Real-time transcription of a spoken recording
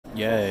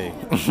Yay.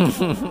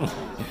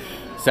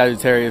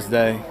 Sagittarius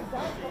Day.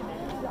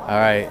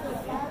 Alright.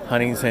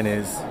 Huntington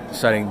is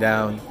shutting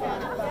down.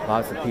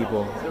 Lots of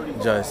people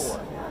just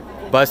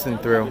busting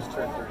through.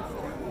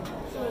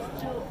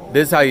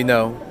 This is how you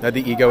know that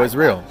the ego is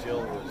real.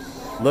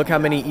 Look how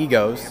many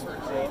egos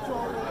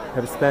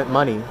have spent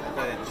money,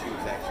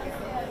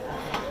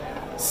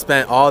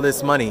 spent all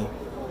this money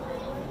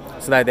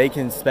so that they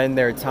can spend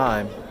their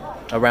time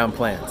around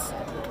plants.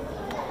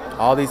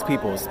 All these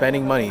people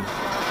spending money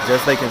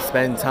just so they can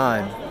spend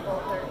time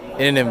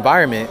in an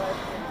environment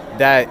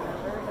that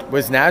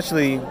was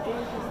naturally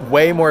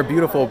way more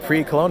beautiful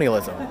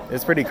pre-colonialism.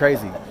 It's pretty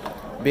crazy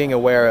being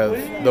aware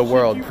of the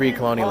world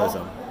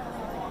pre-colonialism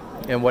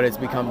and what it's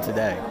become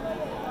today.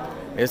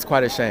 It's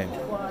quite a shame.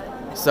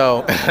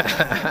 So,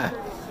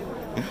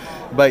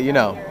 but you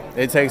know,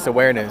 it takes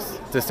awareness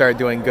to start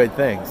doing good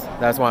things.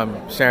 That's why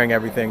I'm sharing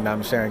everything that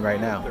I'm sharing right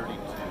now.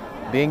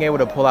 Being able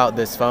to pull out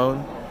this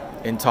phone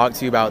and talk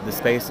to you about the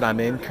space that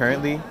I'm in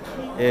currently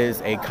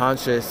is a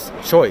conscious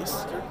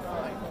choice.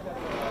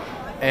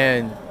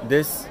 And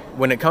this,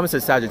 when it comes to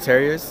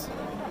Sagittarius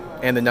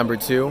and the number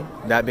 2,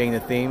 that being the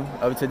theme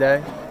of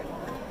today,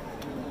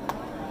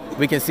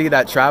 we can see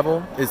that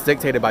travel is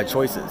dictated by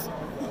choices.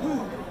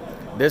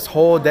 This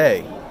whole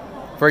day,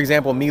 for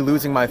example, me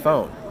losing my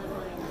phone,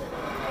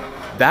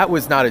 that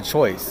was not a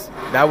choice.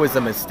 That was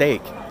a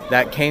mistake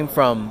that came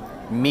from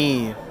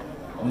me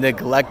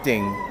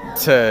neglecting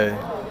to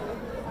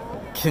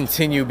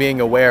continue being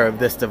aware of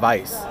this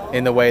device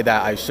in the way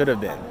that I should have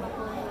been.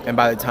 And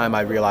by the time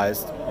I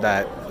realized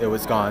that it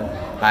was gone,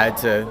 I had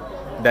to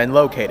then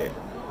locate it.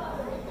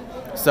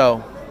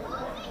 So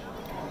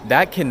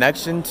that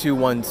connection to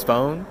one's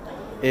phone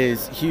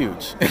is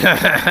huge.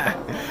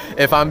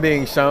 If I'm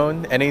being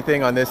shown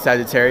anything on this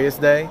Sagittarius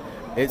day,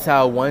 it's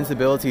how one's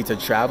ability to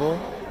travel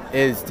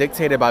is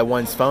dictated by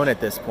one's phone at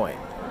this point.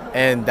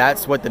 And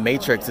that's what the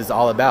Matrix is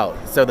all about.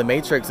 So the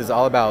Matrix is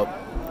all about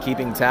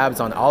keeping tabs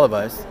on all of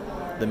us.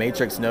 The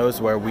Matrix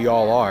knows where we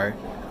all are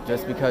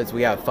just because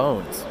we have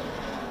phones.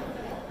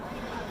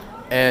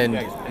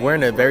 And we're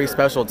in a very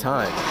special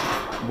time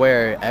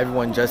where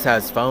everyone just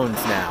has phones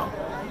now.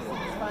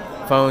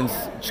 Phones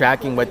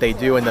tracking what they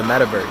do in the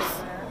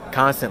metaverse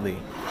constantly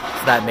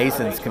so that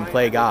Masons can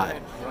play God.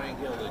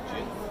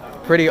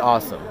 Pretty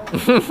awesome.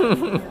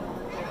 Because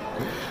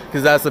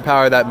that's the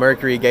power that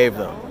Mercury gave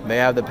them. They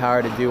have the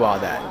power to do all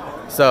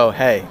that. So,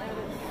 hey,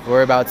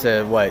 we're about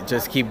to,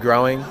 just keep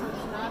growing?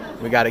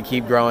 We got to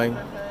keep growing.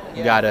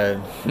 We got to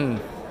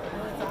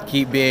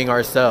keep being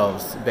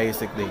ourselves,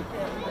 basically.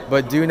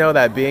 But do know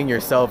that being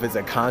yourself is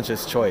a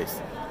conscious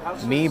choice.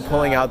 Me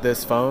pulling out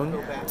this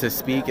phone to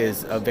speak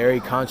is a very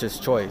conscious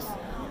choice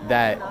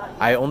that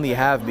I only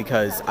have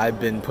because I've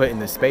been put in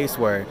the space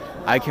where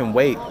I can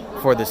wait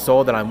for the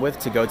soul that I'm with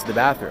to go to the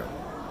bathroom.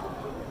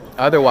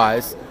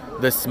 Otherwise,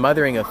 the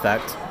smothering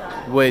effect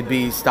would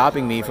be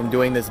stopping me from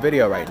doing this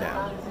video right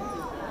now.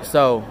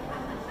 So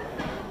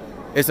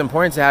it's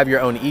important to have your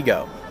own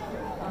ego.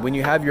 When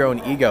you have your own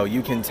ego,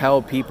 you can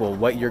tell people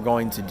what you're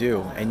going to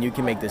do and you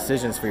can make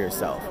decisions for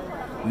yourself.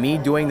 Me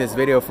doing this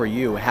video for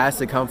you has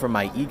to come from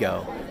my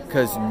ego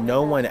because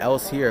no one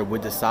else here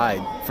would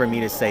decide for me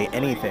to say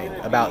anything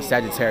about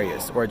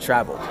Sagittarius or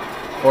travel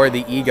or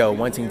the ego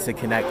wanting to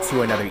connect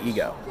to another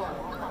ego.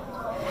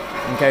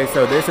 Okay,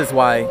 so this is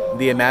why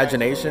the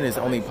imagination is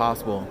only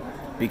possible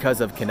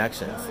because of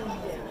connections.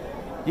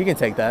 You can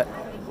take that.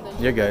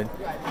 You're good.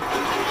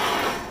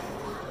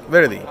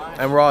 Literally.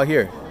 And we're all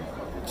here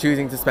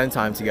choosing to spend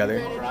time together.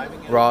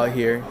 We're all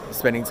here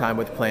spending time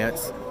with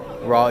plants.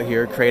 We're all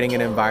here creating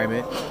an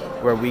environment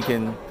where we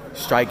can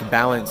strike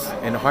balance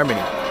and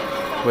harmony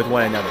with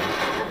one another.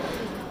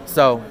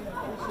 So,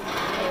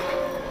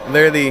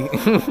 literally,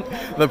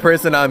 the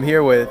person I'm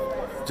here with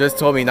just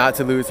told me not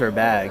to lose her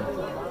bag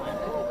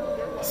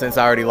since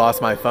I already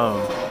lost my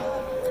phone.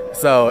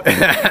 So,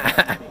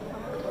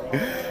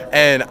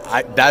 and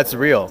that's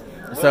real.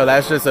 So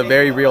that's just a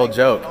very real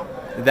joke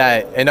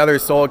that another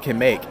soul can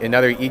make,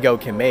 another ego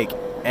can make.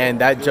 And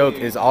that joke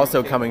is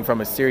also coming from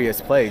a serious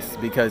place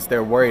because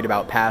they're worried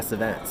about past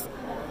events.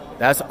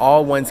 That's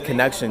all one's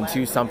connection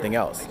to something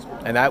else.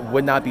 And that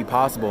would not be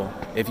possible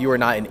if you were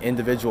not an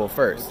individual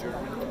first.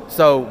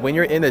 So when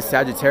you're in the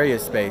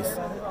Sagittarius space,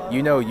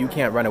 you know you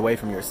can't run away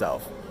from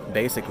yourself.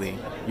 Basically,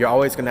 you're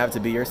always going to have to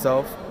be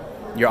yourself.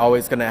 You're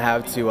always going to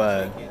have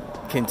to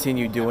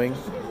continue doing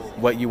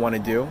what you want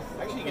to do.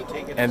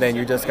 And then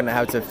you're just going to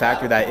have to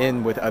factor that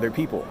in with other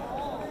people.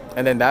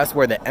 And then that's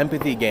where the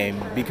empathy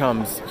game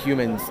becomes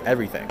humans'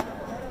 everything.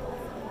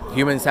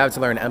 Humans have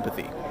to learn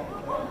empathy,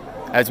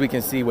 as we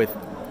can see with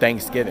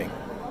Thanksgiving.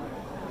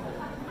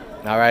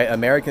 All right,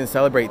 Americans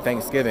celebrate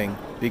Thanksgiving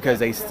because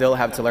they still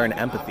have to learn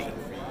empathy.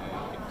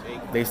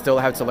 They still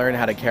have to learn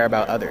how to care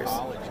about others.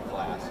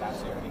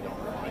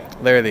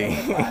 Literally,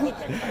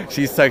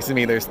 she's texting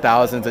me there's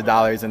thousands of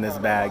dollars in this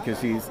bag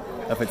because she's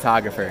a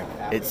photographer.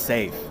 It's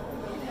safe.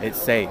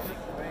 It's safe.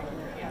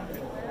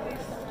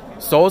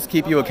 Souls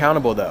keep you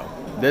accountable though.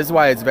 This is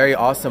why it's very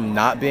awesome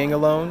not being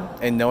alone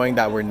and knowing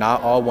that we're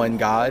not all one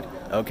God,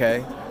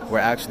 okay? We're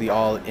actually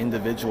all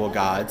individual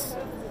gods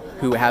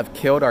who have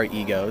killed our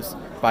egos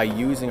by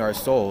using our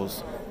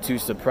souls to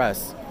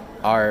suppress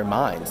our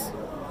minds.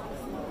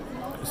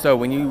 So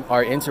when you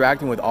are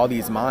interacting with all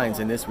these minds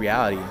in this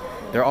reality,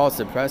 they're all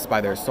suppressed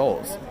by their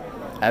souls.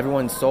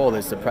 Everyone's soul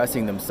is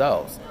suppressing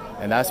themselves.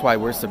 And that's why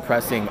we're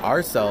suppressing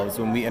ourselves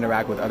when we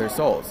interact with other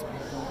souls.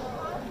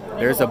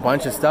 There's a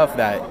bunch of stuff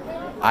that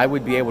I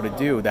would be able to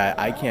do that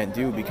I can't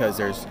do because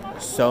there's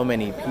so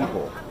many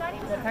people.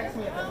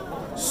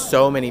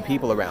 So many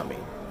people around me.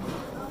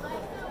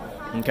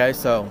 Okay,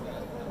 so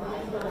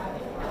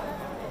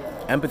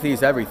empathy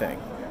is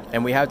everything.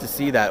 And we have to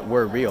see that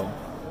we're real.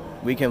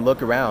 We can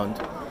look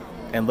around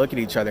and look at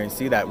each other and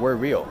see that we're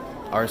real.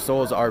 Our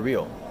souls are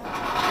real.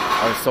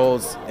 Our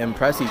souls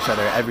impress each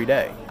other every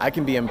day. I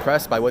can be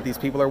impressed by what these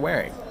people are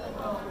wearing.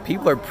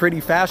 People are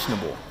pretty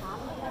fashionable.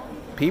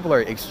 People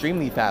are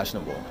extremely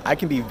fashionable. I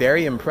can be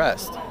very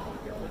impressed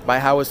by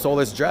how a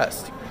soul is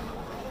dressed.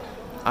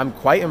 I'm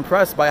quite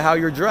impressed by how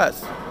you're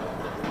dressed.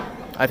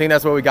 I think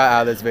that's what we got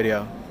out of this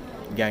video.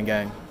 Gang,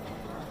 gang.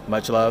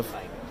 Much love.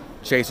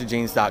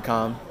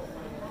 ChaserGenes.com.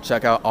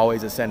 Check out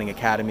Always Ascending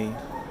Academy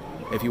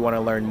if you want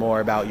to learn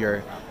more about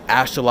your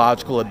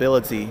astrological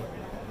ability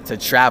to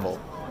travel.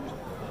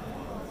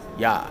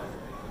 Yeah.